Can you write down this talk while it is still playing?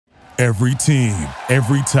Every team,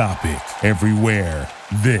 every topic, everywhere.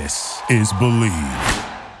 This is Believe.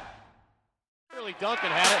 Duncan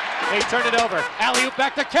had it. They turned it over. Alley-oop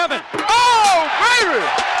back to Kevin. Oh, baby!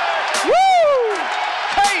 Woo!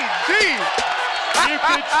 KD! You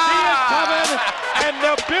can see it coming, and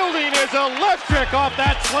the building is electric off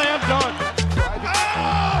that slam dunk.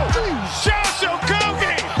 Oh! Shout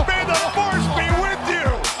Okogie! May the force be with you!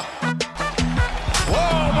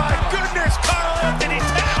 Oh, my goodness, Karl Anthony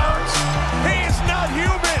Towns! He is not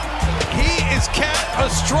human! He is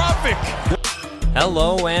catastrophic!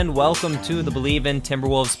 Hello and welcome to the Believe in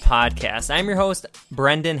Timberwolves podcast. I'm your host,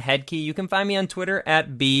 Brendan Hedke. You can find me on Twitter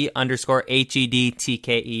at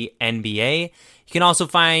B_HEDTKENBA. You can also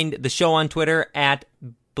find the show on Twitter at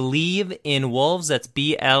Believe in Wolves. That's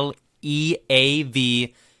BLEAV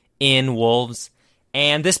in Wolves.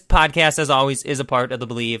 And this podcast, as always, is a part of the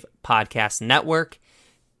Believe Podcast Network.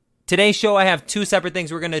 Today's show, I have two separate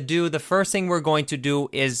things we're going to do. The first thing we're going to do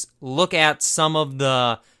is look at some of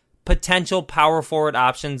the potential power forward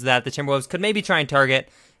options that the Timberwolves could maybe try and target.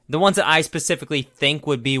 The ones that I specifically think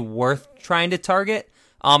would be worth trying to target.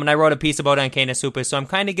 And I wrote a piece about it on Kena Supa, so I'm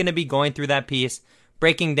kind of going to be going through that piece,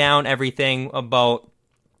 breaking down everything about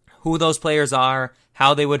who those players are,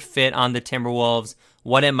 how they would fit on the Timberwolves,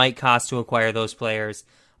 what it might cost to acquire those players.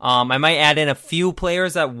 I might add in a few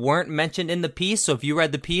players that weren't mentioned in the piece, so if you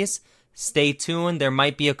read the piece, stay tuned. There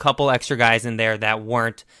might be a couple extra guys in there that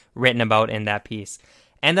weren't written about in that piece.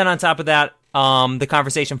 And then on top of that, the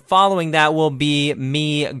conversation following that will be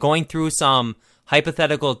me going through some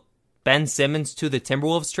hypothetical Ben Simmons to the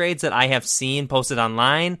Timberwolves trades that I have seen posted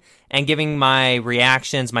online and giving my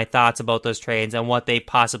reactions, my thoughts about those trades and what they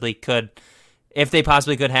possibly could, if they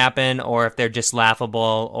possibly could happen, or if they're just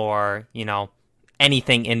laughable, or, you know,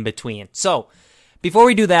 anything in between. So before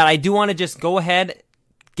we do that, I do want to just go ahead,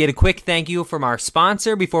 get a quick thank you from our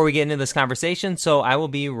sponsor before we get into this conversation. So I will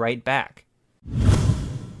be right back.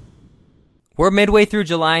 We're midway through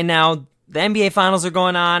July now. The NBA Finals are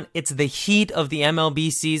going on. It's the heat of the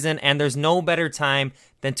MLB season, and there's no better time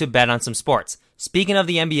than to bet on some sports. Speaking of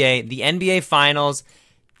the NBA Finals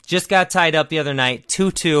just got tied up the other night,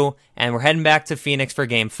 2-2, and we're heading back to Phoenix for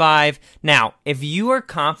Game 5. Now, if you are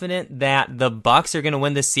confident that the Bucks are going to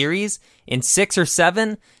win this series in 6 or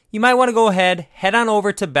 7, you might want to go ahead, head on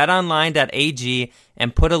over to betonline.ag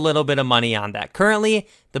and put a little bit of money on that. Currently,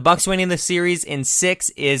 the Bucks winning the series in 6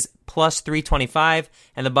 is plus 325,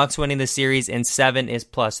 and the Bucks winning the series in 7 is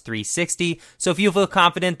plus 360. So if you feel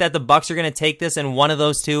confident that the Bucks are going to take this in one of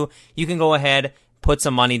those two, you can go ahead, put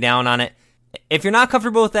some money down on it. If you're not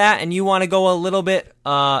comfortable with that and you want to go a little bit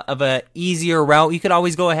of a easier route, you could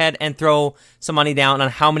always go ahead and throw some money down on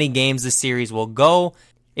how many games the series will go.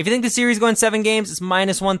 If you think the series going 7 games, it's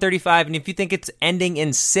minus 135. And if you think it's ending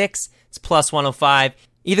in 6, it's plus 105.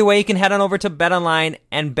 Either way, you can head on over to BetOnline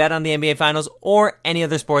and bet on the NBA Finals or any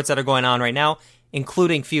other sports that are going on right now,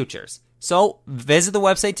 including futures. So visit the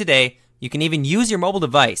website today. You can even use your mobile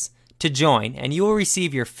device to join, and you will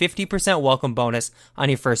receive your 50% welcome bonus on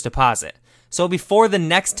your first deposit. So before the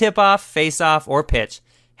next tip-off, face-off, or pitch,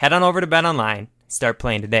 head on over to BetOnline and start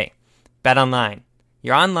playing today. BetOnline,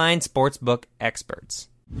 your online sportsbook experts.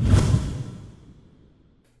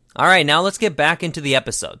 All right, now let's get back into the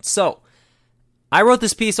episode. So, I wrote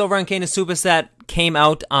this piece over on Kena Supa that came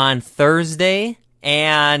out on Thursday,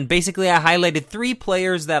 and basically I highlighted 3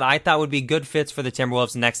 players that I thought would be good fits for the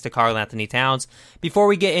Timberwolves next to Karl Anthony Towns. Before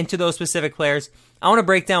we get into those specific players, I want to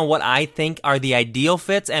break down what I think are the ideal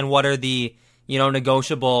fits and what are the,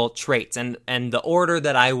 negotiable traits and the order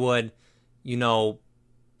that I would,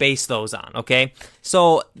 base those on, okay?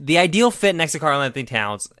 So the ideal fit next to Karl Anthony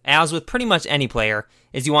Towns, as with pretty much any player,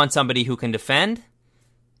 is you want somebody who can defend,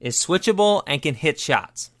 is switchable, and can hit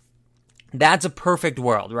shots. That's a perfect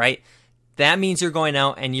world, right? That means you're going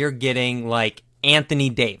out and you're getting like Anthony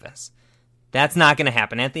Davis. That's not going to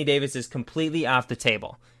happen. Anthony Davis is completely off the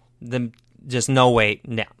table. Just no way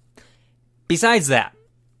now. Besides that,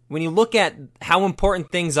 when you look at how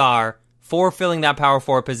important things are for filling that power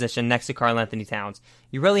forward position next to Karl Anthony Towns,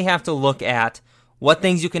 you really have to look at what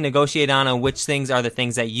things you can negotiate on and which things are the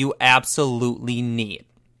things that you absolutely need.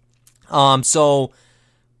 So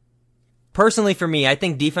personally for me, I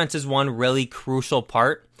think defense is one really crucial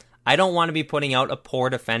part. I don't want to be putting out a poor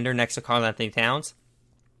defender next to Karl Anthony Towns.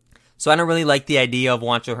 So I don't really like the idea of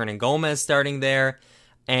Juancho Hernangomez starting there.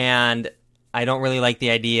 And I don't really like the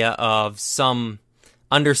idea of some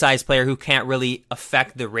undersized player who can't really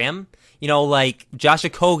affect the rim. Like Josh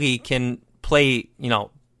Okogie can play,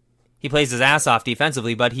 he plays his ass off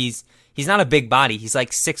defensively, but he's not a big body. He's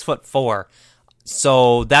like 6'4".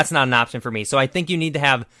 So that's not an option for me. So I think you need to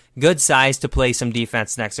have good size to play some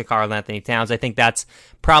defense next to Karl-Anthony Towns. I think that's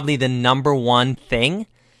probably the number one thing.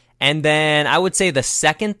 And then I would say the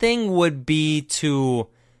second thing would be to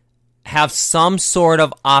have some sort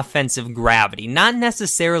of offensive gravity. Not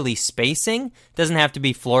necessarily spacing. Doesn't have to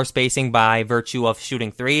be floor spacing by virtue of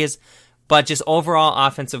shooting threes, but just overall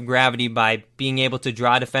offensive gravity by being able to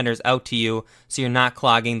draw defenders out to you so you're not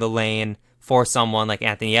clogging the lane for someone like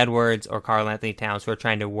Anthony Edwards or Karl-Anthony Towns who are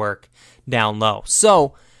trying to work down low.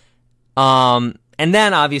 So, and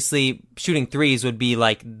then obviously shooting threes would be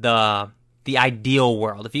like the ideal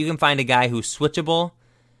world. If you can find a guy who's switchable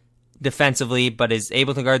defensively but is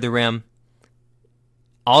able to guard the rim,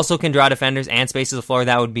 also can draw defenders and spaces the floor,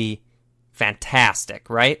 that would be fantastic,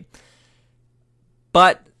 right?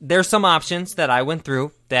 But there's some options that I went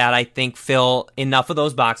through that I think fill enough of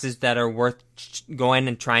those boxes that are worth going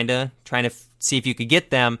and trying to see if you could get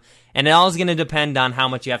them. And it all is going to depend on how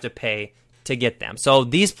much you have to pay to get them. So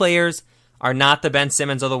these players are not the Ben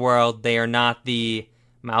Simmons of the world. They are not the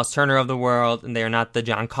Miles Turner of the world, and they are not the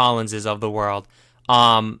John Collinses of the world.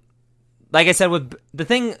 Like I said, with the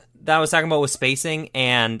thing that I was talking about with spacing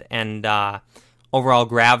and overall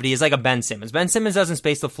gravity is like a Ben Simmons. Ben Simmons doesn't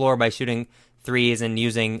space the floor by shooting threes and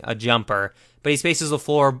using a jumper, but he spaces the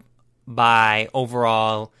floor by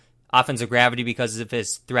overall offensive gravity because of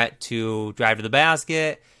his threat to drive to the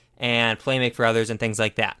basket and play make for others and things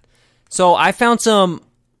like that. So I found some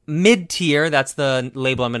mid-tier, that's the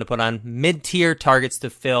label I'm going to put on, mid-tier targets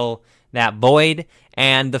to fill that void.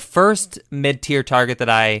 And the first mid-tier target that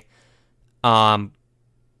I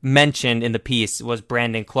mentioned in the piece was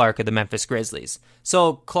Brandon Clarke of the Memphis Grizzlies.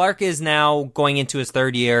 So Clarke is now going into his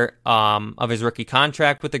third year of his rookie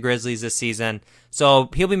contract with the Grizzlies this season. So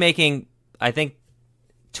he'll be making, I think,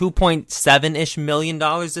 $2.7-ish million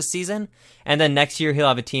this season. And then next year he'll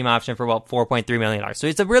have a team option for about $4.3 million. So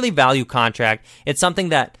it's a really value contract. It's something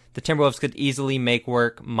that the Timberwolves could easily make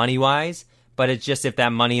work money-wise, but it's just if that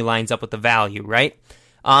money lines up with the value, right?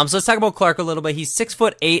 So let's talk about Clarke a little bit. He's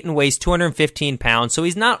 6'8" and weighs 215 pounds, so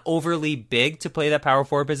he's not overly big to play that power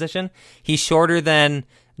forward position. He's shorter than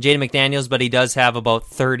Jaden McDaniels, but he does have about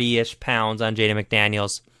 30-ish pounds on Jaden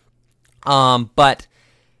McDaniels. But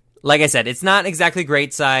like I said, it's not exactly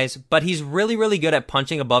great size, but he's really, really good at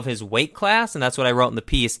punching above his weight class, and that's what I wrote in the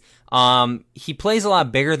piece. He plays a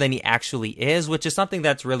lot bigger than he actually is, which is something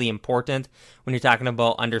that's really important when you're talking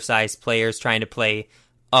about undersized players trying to play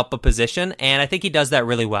up a position, and I think he does that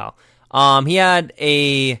really well. He had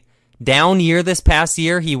a down year this past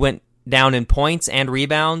year. He went down in points and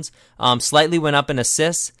rebounds, slightly went up in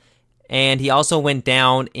assists, and he also went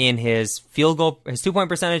down in his field goal, his 2-point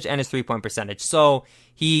percentage and his 3-point percentage. So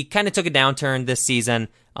he kind of took a downturn this season.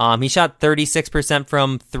 He shot 36%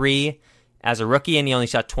 from 3 as a rookie, and he only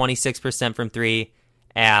shot 26% from 3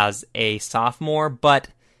 as a sophomore, but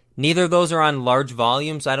neither of those are on large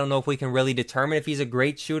volumes, so I don't know if we can really determine if he's a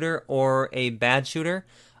great shooter or a bad shooter.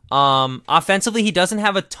 Offensively, he doesn't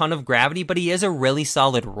have a ton of gravity, but he is a really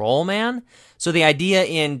solid roll man. So the idea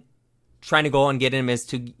in trying to go and get him is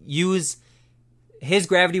to use his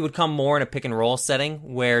gravity would come more in a pick and roll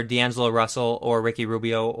setting where D'Angelo Russell or Ricky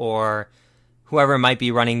Rubio or whoever might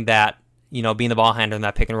be running that, being the ball handler in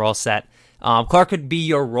that pick and roll set. Clarke could be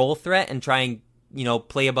your roll threat and try and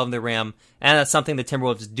play above the rim, and that's something the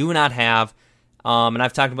Timberwolves do not have, and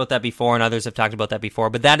I've talked about that before, and others have talked about that before,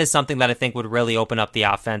 but that is something that I think would really open up the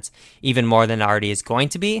offense even more than it already is going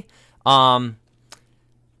to be.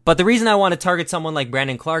 But the reason I want to target someone like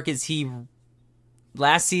Brandon Clarke is he,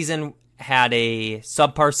 last season, had a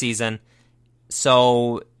subpar season,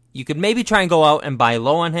 so you could maybe try and go out and buy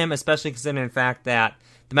low on him, especially considering the fact that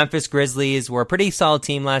the Memphis Grizzlies were a pretty solid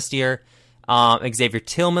team last year. Xavier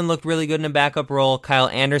Tillman looked really good in a backup role. Kyle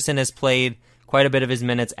Anderson has played quite a bit of his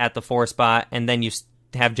minutes at the 4 spot, and then you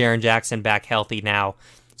have Jaren Jackson back healthy now.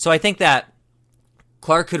 So I think that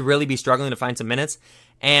Clarke could really be struggling to find some minutes,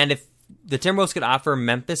 and if the Timberwolves could offer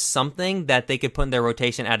Memphis something that they could put in their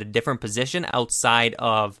rotation at a different position outside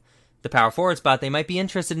of the power forward spot, they might be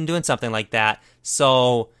interested in doing something like that.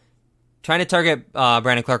 So trying to target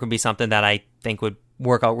Brandon Clarke would be something that I think would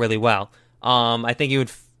work out really well. I think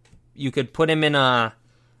you could put him in a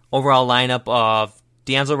overall lineup of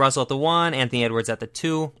D'Angelo Russell at the 1, Anthony Edwards at the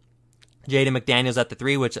 2, Jaden McDaniels at the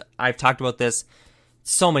 3, which I've talked about this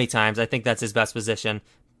so many times. I think that's his best position.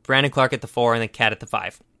 Brandon Clarke at the 4, and then Cat at the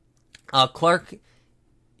 5. Clarke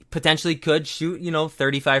potentially could shoot,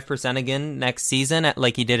 35% again next season,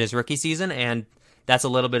 like he did his rookie season, and that's a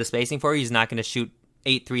little bit of spacing for you. He's not going to shoot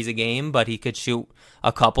 8 threes a game, but he could shoot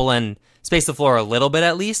a couple and space the floor a little bit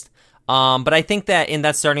at least. But I think that in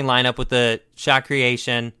that starting lineup with the shot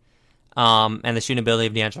creation, and the shooting ability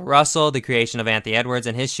of D'Angelo Russell, the creation of Anthony Edwards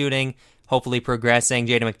and his shooting, hopefully progressing.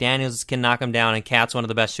 Jaden McDaniels can knock him down, and Cat's one of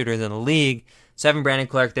the best shooters in the league. So having Brandon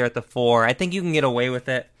Clarke there at the 4, I think you can get away with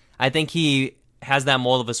it. I think he has that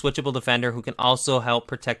mold of a switchable defender who can also help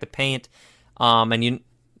protect the paint.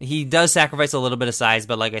 He does sacrifice a little bit of size,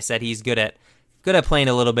 but like I said, he's good at playing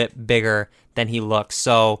a little bit bigger than he looks.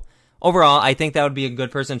 So overall, I think that would be a good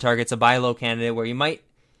person to target. It's a buy low candidate where you might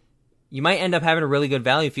end up having a really good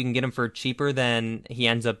value if you can get him for cheaper than he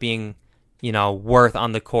ends up being, worth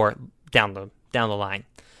on the court down the line.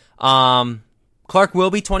 Clarke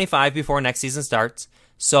will be 25 before next season starts,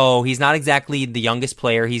 so he's not exactly the youngest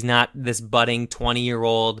player. He's not this budding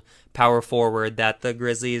 20-year-old power forward that the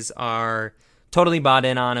Grizzlies are totally bought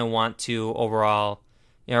in on and want to overall,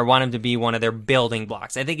 or want him to be one of their building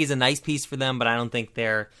blocks. I think he's a nice piece for them, but I don't think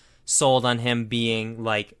they're sold on him being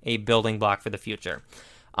like a building block for the future.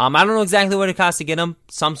 I don't know exactly what it costs to get him.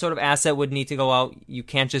 Some sort of asset would need to go out. You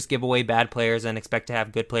can't just give away bad players and expect to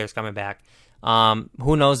have good players coming back.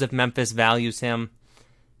 Who knows if Memphis values him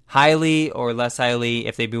highly or less highly,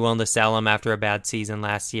 if they'd be willing to sell him after a bad season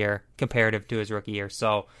last year comparative to his rookie year.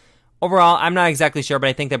 So overall, I'm not exactly sure, but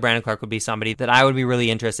I think that Brandon Clarke would be somebody that I would be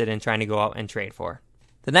really interested in trying to go out and trade for.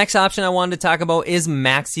 The next option I wanted to talk about is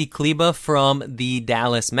Maxi Kleber from the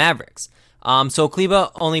Dallas Mavericks. So Kleber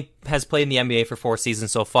only has played in the NBA for 4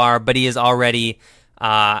 seasons so far, but he is already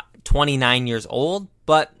 29 years old.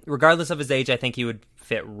 But regardless of his age, I think he would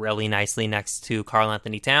fit really nicely next to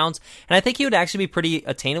Karl-Anthony Towns. And I think he would actually be pretty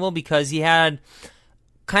attainable because he had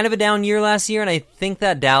kind of a down year last year, and I think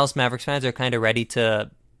that Dallas Mavericks fans are kind of ready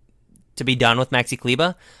to be done with Maxi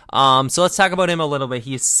Kleber. So let's talk about him a little bit.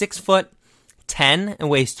 He is 6'10" and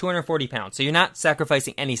weighs 240 pounds. So you're not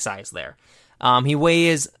sacrificing any size there. He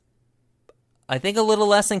weighs, I think, a little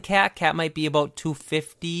less than Cat. Cat might be about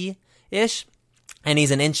 250-ish, and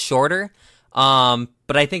he's an inch shorter.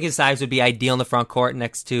 But I think his size would be ideal in the front court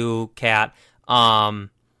next to Cat. And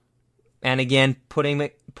again, putting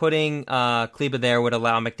Kleber there would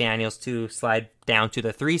allow McDaniels to slide down to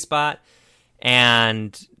the 3 spot.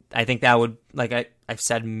 And I think that would, like I've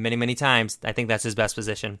said many, many times, I think that's his best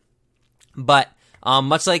position. But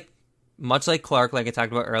much like Clarke, like I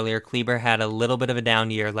talked about earlier, Kleber had a little bit of a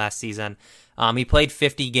down year last season. He played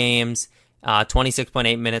 50 games,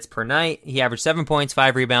 26.8 minutes per night. He averaged 7 points,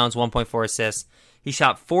 5 rebounds, 1.4 assists. He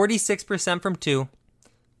shot 46% from 2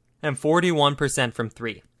 and 41% from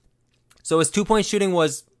 3. So his 2-point shooting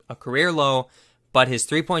was a career low, but his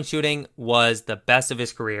 3-point shooting was the best of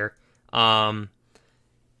his career.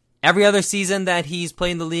 Every other season that he's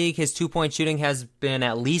played in the league, his 2-point shooting has been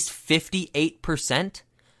at least 58%,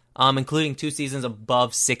 including 2 seasons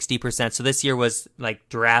above 60%. So this year was like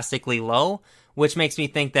drastically low, which makes me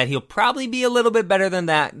think that he'll probably be a little bit better than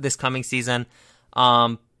that this coming season.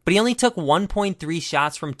 But he only took 1.3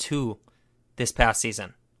 shots from 2 this past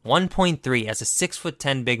season. 1.3 as a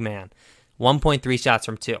 6'10" big man. 1.3 shots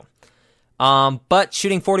from 2. But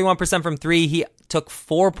shooting 41% from 3, he took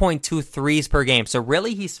 4.2 threes per game. So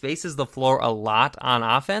really, he spaces the floor a lot on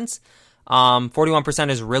offense. 41%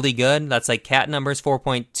 is really good. That's like Cat numbers.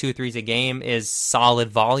 4.2 threes a game is solid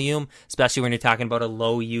volume, especially when you're talking about a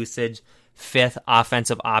low usage 5th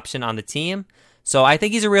offensive option on the team. So I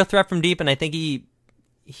think he's a real threat from deep, and I think he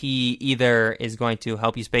either is going to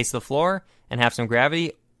help you space the floor and have some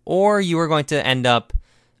gravity, or you are going to end up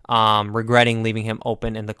regretting leaving him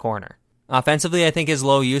open in the corner. Offensively, I think his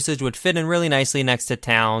low usage would fit in really nicely next to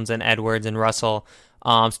Towns and Edwards and Russell,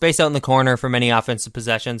 spaced out in the corner for many offensive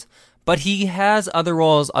possessions. But he has other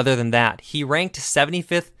roles other than that. He ranked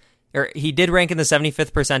 75th, or he did rank in the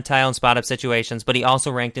 75th percentile in spot-up situations, but he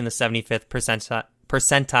also ranked in the 75th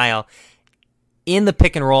percentile in the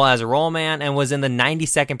pick and roll as a roll man, and was in the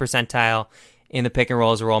 92nd percentile in the pick and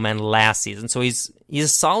roll as a roll man last season. So he's a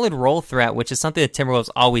solid role threat, which is something that Timberwolves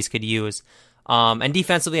always could use. And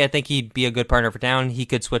defensively, I think he'd be a good partner for Towns. He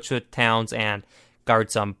could switch with Towns and guard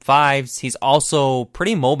some 5s. He's also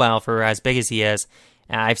pretty mobile for as big as he is.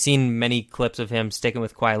 I've seen many clips of him sticking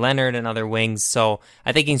with Kawhi Leonard and other wings, so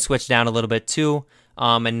I think he can switch down a little bit too,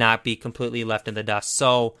 and not be completely left in the dust.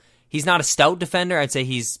 So he's not a stout defender. I'd say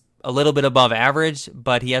he's a little bit above average,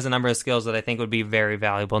 but he has a number of skills that I think would be very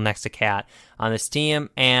valuable next to Cat on this team.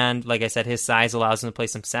 And like I said, his size allows him to play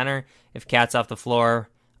some center. If Cat's off the floor,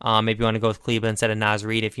 maybe you want to go with Kleber instead of Naz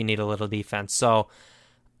Reid if you need a little defense. So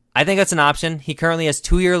I think that's an option. He currently has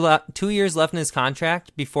 2 years left in his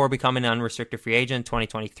contract before becoming an unrestricted free agent in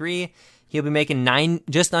 2023. He'll be making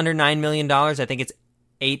just under $9 million. I think it's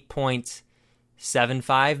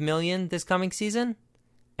 $8.75 million this coming season,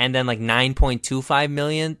 and then like $9.25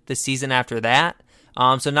 million the season after that.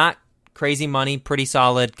 So not crazy money, pretty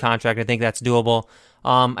solid contract. I think that's doable.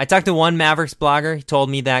 I talked to one Mavericks blogger. He told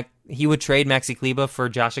me that he would trade Maxi Kleber for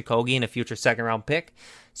Josh Okogie in a future second-round pick.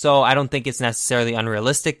 So I don't think it's necessarily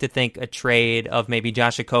unrealistic to think a trade of maybe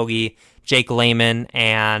Josh Okogie, Jake Layman,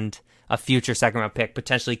 and a future second-round pick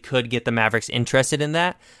potentially could get the Mavericks interested in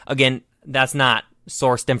that. Again, that's not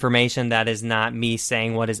sourced information. That is not me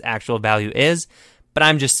saying what his actual value is. But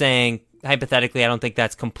I'm just saying, hypothetically, I don't think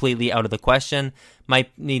that's completely out of the question.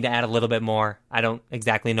 Might need to add a little bit more. I don't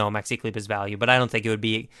exactly know Maxi Kleber's value, but I don't think it would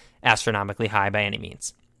be astronomically high by any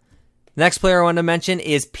means. The next player I want to mention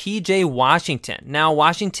is PJ Washington. Now,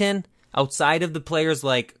 Washington, outside of the players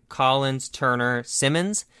like Collins, Turner,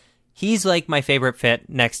 Simmons, he's like my favorite fit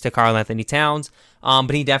next to Karl Anthony Towns,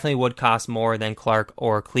 but he definitely would cost more than Clark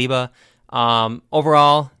or Kleber.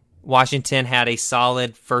 Overall, Washington had a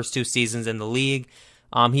solid first 2 seasons in the league.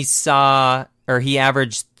 He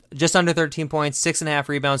averaged just under 13 points, 6.5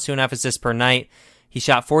 rebounds, 2.5 assists per night. He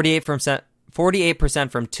shot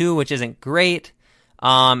 48% from 2, which isn't great.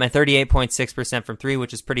 And 38.6% from 3,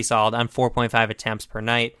 which is pretty solid, on 4.5 attempts per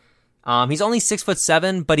night. He's only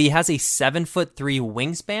 6'7", but he has a 7'3"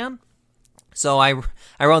 wingspan. So I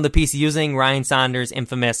wrote the piece using Ryan Saunders'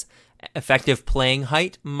 infamous effective playing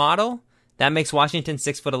height model. That makes Washington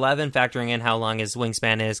 6'11", factoring in how long his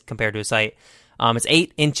wingspan is compared to his height. It's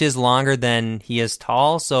 8 inches longer than he is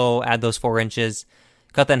tall, so add those 4 inches,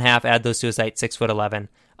 cut that in half, add those to his height, 6'11".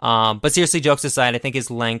 But seriously, jokes aside, I think his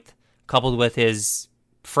length coupled with his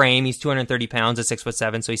frame, he's 230 pounds at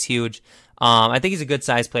 6'7", so he's huge. I think he's a good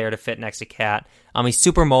size player to fit next to Cat. He's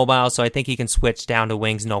super mobile, so I think he can switch down to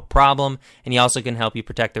wings no problem, and he also can help you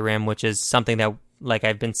protect the rim, which is something that, like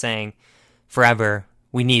I've been saying forever,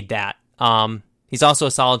 we need that. He's also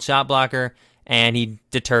a solid shot blocker, and he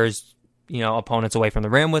deters opponents away from the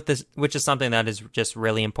rim with this, which is something that is just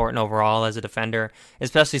really important overall as a defender,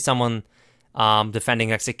 especially someone defending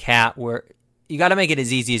next to Cat, where you got to make it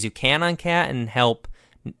as easy as you can on Cat and help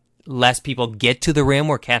less people get to the rim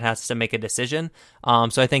where Cat has to make a decision.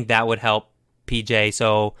 So I think that would help PJ.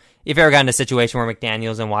 So if you ever got in a situation where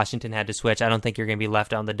McDaniels and Washington had to switch, I don't think you're going to be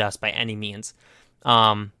left out in the dust by any means.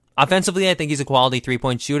 Offensively, I think he's a quality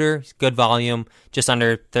three-point shooter. He's good volume, just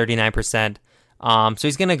under 39%. So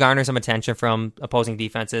he's going to garner some attention from opposing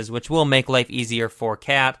defenses, which will make life easier for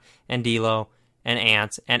Cat and D'Lo and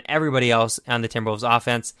Ant and everybody else on the Timberwolves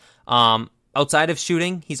offense. Outside of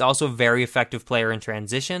shooting, he's also a very effective player in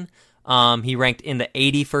transition. He ranked in the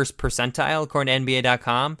 81st percentile according to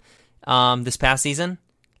NBA.com this past season.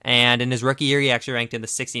 And in his rookie year, he actually ranked in the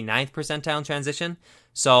 69th percentile in transition.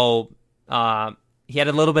 So he had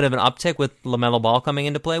a little bit of an uptick with LaMelo Ball coming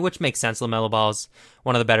into play, which makes sense. LaMelo Ball is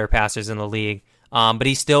one of the better passers in the league. But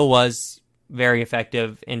he still was very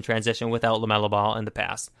effective in transition without LaMelo Ball in the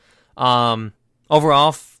past.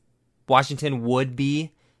 Overall, Washington would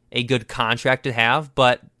be a good contract to have,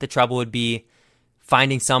 but the trouble would be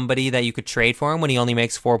finding somebody that you could trade for him when he only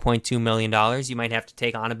makes $4.2 million. You might have to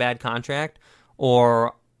take on a bad contract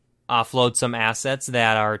or offload some assets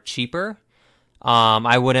that are cheaper.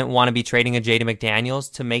 I wouldn't want to be trading a Jaden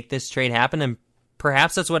McDaniels to make this trade happen, and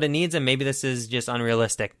perhaps that's what it needs, and maybe this is just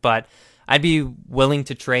unrealistic, but I'd be willing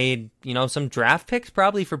to trade, some draft picks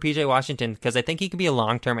probably for PJ Washington, because I think he could be a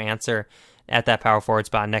long-term answer at that power forward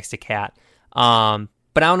spot next to Cat.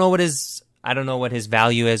 But I don't know what his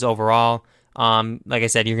value is overall. Like I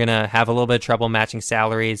said, you're going to have a little bit of trouble matching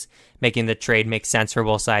salaries, making the trade make sense for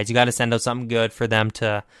both sides. You got to send out something good for them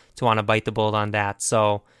to want to bite the bullet on that.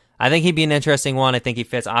 So I think he'd be an interesting one. I think he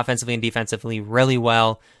fits offensively and defensively really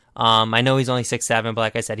well. I know he's only 6'7", but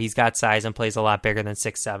like I said, he's got size and plays a lot bigger than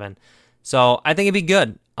 6'7". So I think it'd be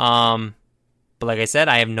good. But like I said,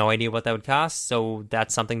 I have no idea what that would cost. So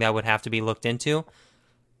that's something that would have to be looked into.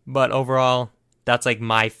 But overall, that's like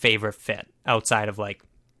my favorite fit outside of like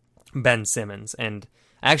Ben Simmons. And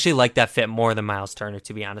I actually like that fit more than Miles Turner,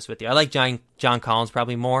 to be honest with you. I like John Collins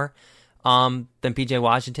probably more than PJ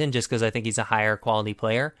Washington, just because I think he's a higher quality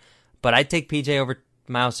player. But I'd take PJ over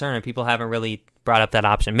Miles Turner. People haven't really brought up that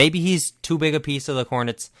option. Maybe he's too big a piece of the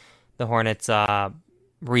Hornets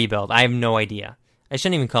rebuild. I have no idea. I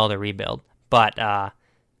shouldn't even call it a rebuild. But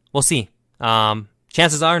we'll see.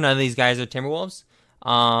 Chances are none of these guys are Timberwolves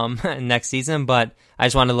next season, but I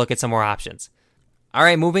just wanted to look at some more options. All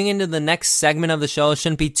right, moving into the next segment of the show. It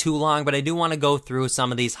shouldn't be too long, but I do want to go through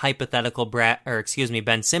some of these hypothetical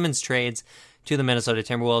Ben Simmons trades to the Minnesota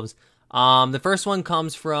Timberwolves. The first one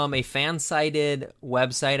comes from a fan-sided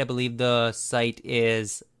website. I believe the site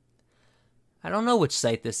is... I don't know which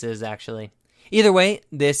site this is, actually. Either way,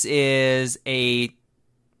 this is a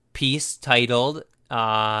piece titled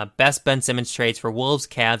best Ben Simmons trades for Wolves,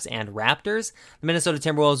 Cavs, and Raptors. The Minnesota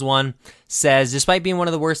Timberwolves one says, despite being one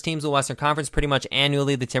of the worst teams in the Western Conference pretty much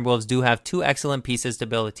annually, the Timberwolves do have two excellent pieces to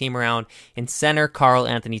build a team around. In center, Karl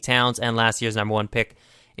Anthony Towns, and last year's number one pick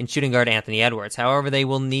in shooting guard, Anthony Edwards. However, they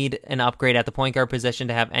will need an upgrade at the point guard position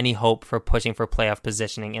to have any hope for pushing for playoff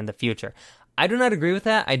positioning in the future. I do not agree with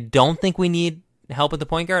that. I don't think we need help at the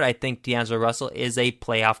point guard. I think D'Angelo Russell is a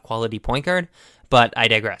playoff quality point guard, but I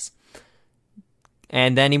digress.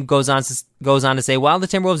 And then he goes on to say, while the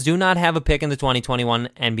Timberwolves do not have a pick in the 2021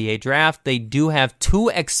 NBA draft, they do have two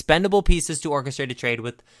expendable pieces to orchestrate a trade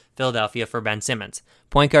with Philadelphia for Ben Simmons.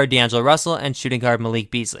 Point guard D'Angelo Russell and shooting guard Malik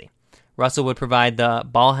Beasley. Russell would provide the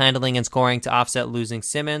ball handling and scoring to offset losing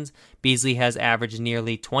Simmons. Beasley has averaged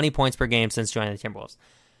nearly 20 points per game since joining the Timberwolves.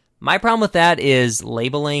 My problem with that is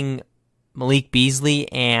labeling Malik Beasley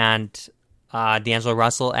and D'Angelo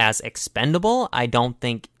Russell as expendable. I don't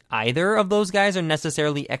think either of those guys are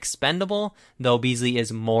necessarily expendable, though Beasley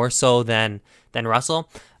is more so than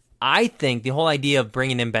Russell. I think the whole idea of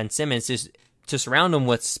bringing in Ben Simmons is to surround him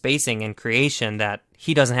with spacing and creation that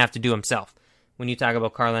he doesn't have to do himself. When you talk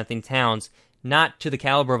about Karl Anthony Towns, not to the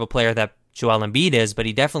caliber of a player that Joel Embiid is, but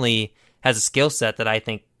he definitely has a skill set that I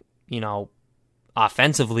think,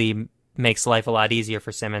 offensively makes life a lot easier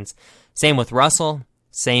for Simmons. Same with Russell.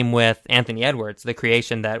 Same with Anthony Edwards, the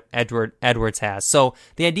creation that Edwards has. So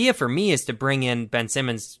the idea for me is to bring in Ben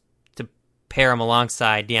Simmons to pair him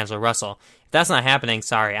alongside D'Angelo Russell. If that's not happening,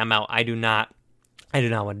 sorry, I'm out. I do not want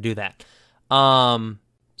to do that.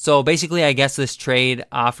 So basically, I guess this trade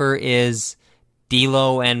offer is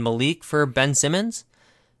D'Lo and Malik for Ben Simmons.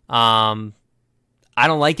 I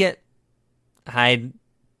don't like it. I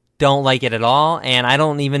don't like it at all, and I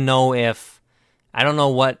don't even know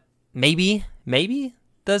what. Maybe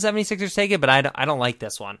the 76ers take it, but I don't like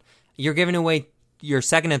this one. You're giving away your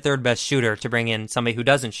second and third best shooter to bring in somebody who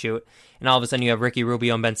doesn't shoot, and all of a sudden you have Ricky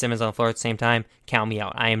Rubio and Ben Simmons on the floor at the same time. Count me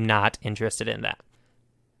out. I am not interested in that.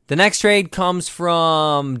 The next trade comes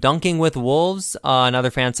from Dunking with Wolves,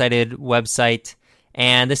 another fan-sided website,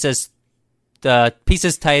 and this is the piece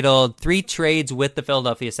is titled 3 Trades with the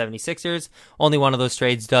Philadelphia 76ers. Only one of those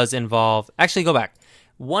trades does involve... Actually, go back.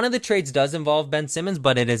 One of the trades does involve Ben Simmons,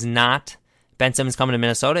 but it is not Ben Simmons coming to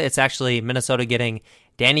Minnesota. It's actually Minnesota getting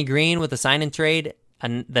Danny Green with a sign-and trade,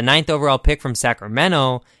 the 9th overall pick from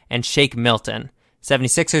Sacramento, and Shake Milton.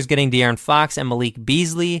 76ers getting De'Aaron Fox and Malik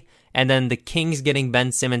Beasley, and then the Kings getting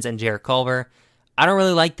Ben Simmons and Jarrett Culver. I don't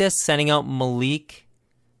really like this, sending out Malik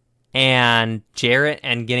and Jarrett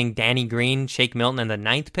and getting Danny Green, Shake Milton, and the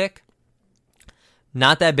 9th pick.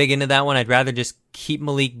 Not that big into that one. I'd rather just keep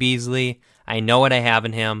Malik Beasley. I know what I have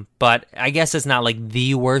in him, but I guess it's not like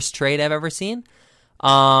the worst trade I've ever seen.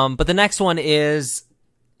 But the next one is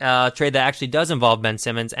a trade that actually does involve Ben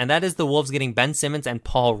Simmons, and that is the Wolves getting Ben Simmons and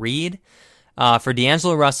Paul Reed for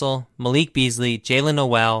D'Angelo Russell, Malik Beasley, Jalen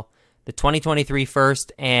Noel, the 2023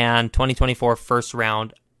 first and 2024 first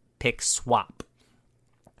round pick swap.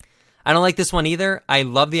 I don't like this one either. I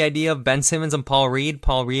love the idea of Ben Simmons and Paul Reed.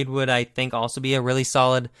 Paul Reed would, I think, also be a really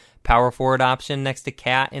solid power forward option next to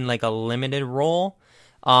Cat in like a limited role.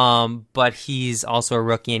 But he's also a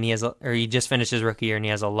rookie, and he just finished his rookie year, and he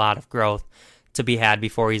has a lot of growth to be had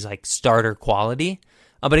before he's like starter quality.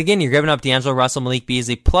 But again, you're giving up D'Angelo Russell, Malik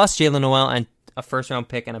Beasley, plus Jalen Noel and a first round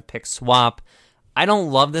pick and a pick swap. I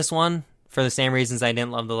don't love this one for the same reasons I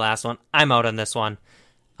didn't love the last one. I'm out on this one.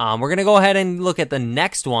 We're going to go ahead and look at the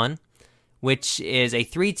next one, which is a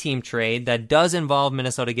 3-team trade that does involve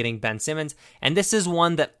Minnesota getting Ben Simmons. And this is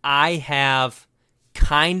one that I have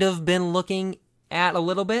kind of been looking at a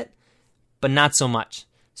little bit, but not so much.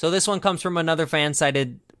 So this one comes from another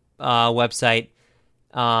fan-sided website.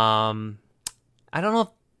 I don't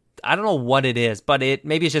know what it is, but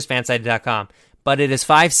maybe it's just fansided.com. But it is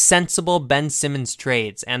 5 sensible Ben Simmons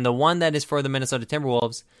trades. And the one that is for the Minnesota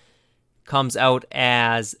Timberwolves comes out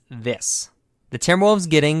as this. The Timberwolves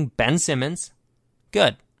getting Ben Simmons,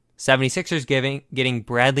 good. 76ers getting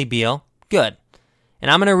Bradley Beal, good. And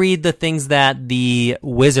I'm going to read the things that the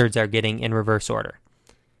Wizards are getting in reverse order.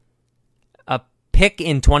 A pick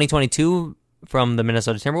in 2022 from the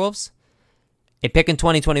Minnesota Timberwolves. A pick in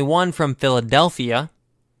 2021 from Philadelphia.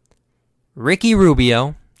 Ricky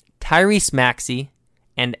Rubio, Tyrese Maxey,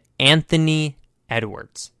 and Anthony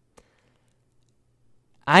Edwards.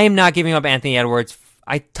 I am not giving up Anthony Edwards.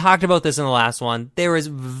 I talked about this in the last one. There is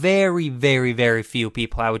very, very, very few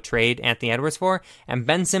people I would trade Anthony Edwards for, and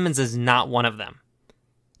Ben Simmons is not one of them.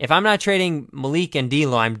 If I'm not trading Malik and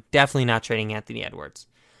D'Lo, I'm definitely not trading Anthony Edwards.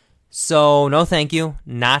 So, no thank you.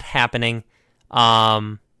 Not happening.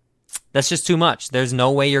 That's just too much. There's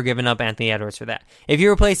no way you're giving up Anthony Edwards for that. If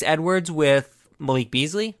you replace Edwards with Malik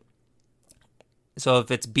Beasley. So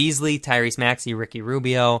if it's Beasley, Tyrese Maxey, Ricky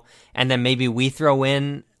Rubio, and then maybe we throw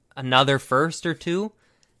in another first or two,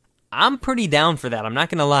 I'm pretty down for that. I'm not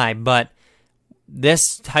going to lie, but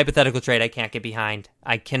this hypothetical trade I can't get behind.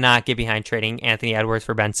 I cannot get behind trading Anthony Edwards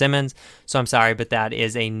for Ben Simmons. So I'm sorry, but that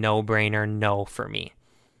is a no-brainer no for me.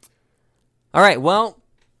 All right, well,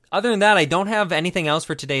 other than that, I don't have anything else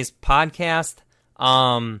for today's podcast.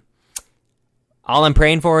 All I'm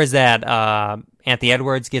praying for is that Anthony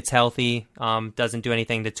Edwards gets healthy, doesn't do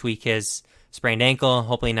anything to tweak his sprained ankle.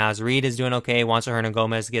 Hopefully Naz Reid is doing okay. Juancho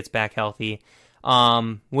Hernangomez gets back healthy.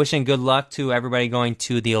 Wishing good luck to everybody going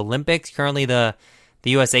to the Olympics. Currently the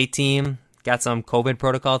USA team got some COVID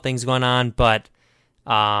protocol things going on, but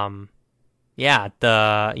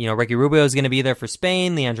Ricky Rubio is going to be there for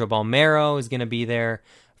Spain. Leandro Balmero is going to be there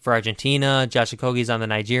for Argentina. Josh Okogie's on the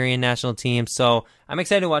Nigerian national team. So I'm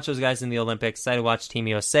excited to watch those guys in the Olympics. Excited to watch Team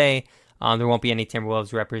USA. There won't be any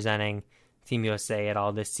Timberwolves representing Team USA at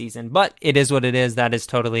all this season, but it is what it is. That is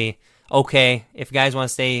totally okay. If guys want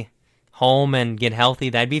to stay home and get healthy,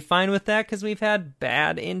 that'd be fine with that, because we've had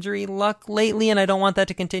bad injury luck lately, and I don't want that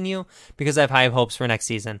to continue because I have high hopes for next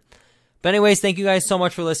season. But anyways, thank you guys so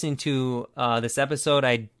much for listening to this episode.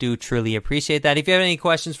 I do truly appreciate that. If you have any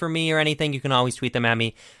questions for me or anything, you can always tweet them at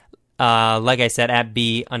me. Like I said, at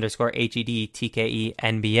B_HEDTKENBA.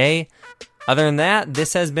 Other than that,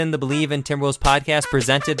 this has been the Believe in Timberwolves podcast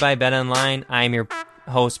presented by BetOnline. I'm your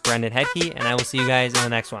host, Brendan Hedke, and I will see you guys in the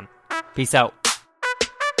next one. Peace out.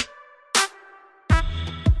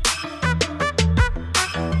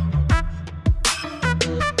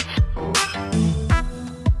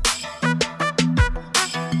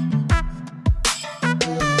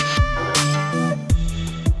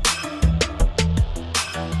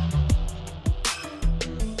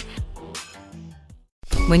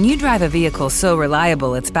 When you drive a vehicle so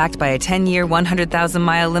reliable it's backed by a 10-year,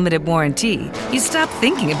 100,000-mile limited warranty, you stop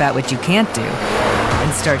thinking about what you can't do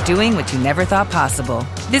and start doing what you never thought possible.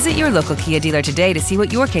 Visit your local Kia dealer today to see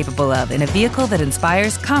what you're capable of in a vehicle that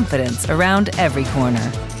inspires confidence around every corner.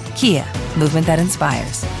 Kia, movement that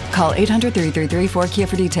inspires. Call 800-333-4KIA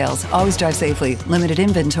for details. Always drive safely. Limited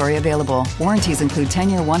inventory available. Warranties include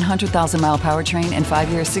 10-year, 100,000-mile powertrain and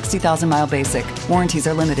 5-year, 60,000-mile basic. Warranties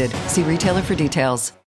are limited. See retailer for details.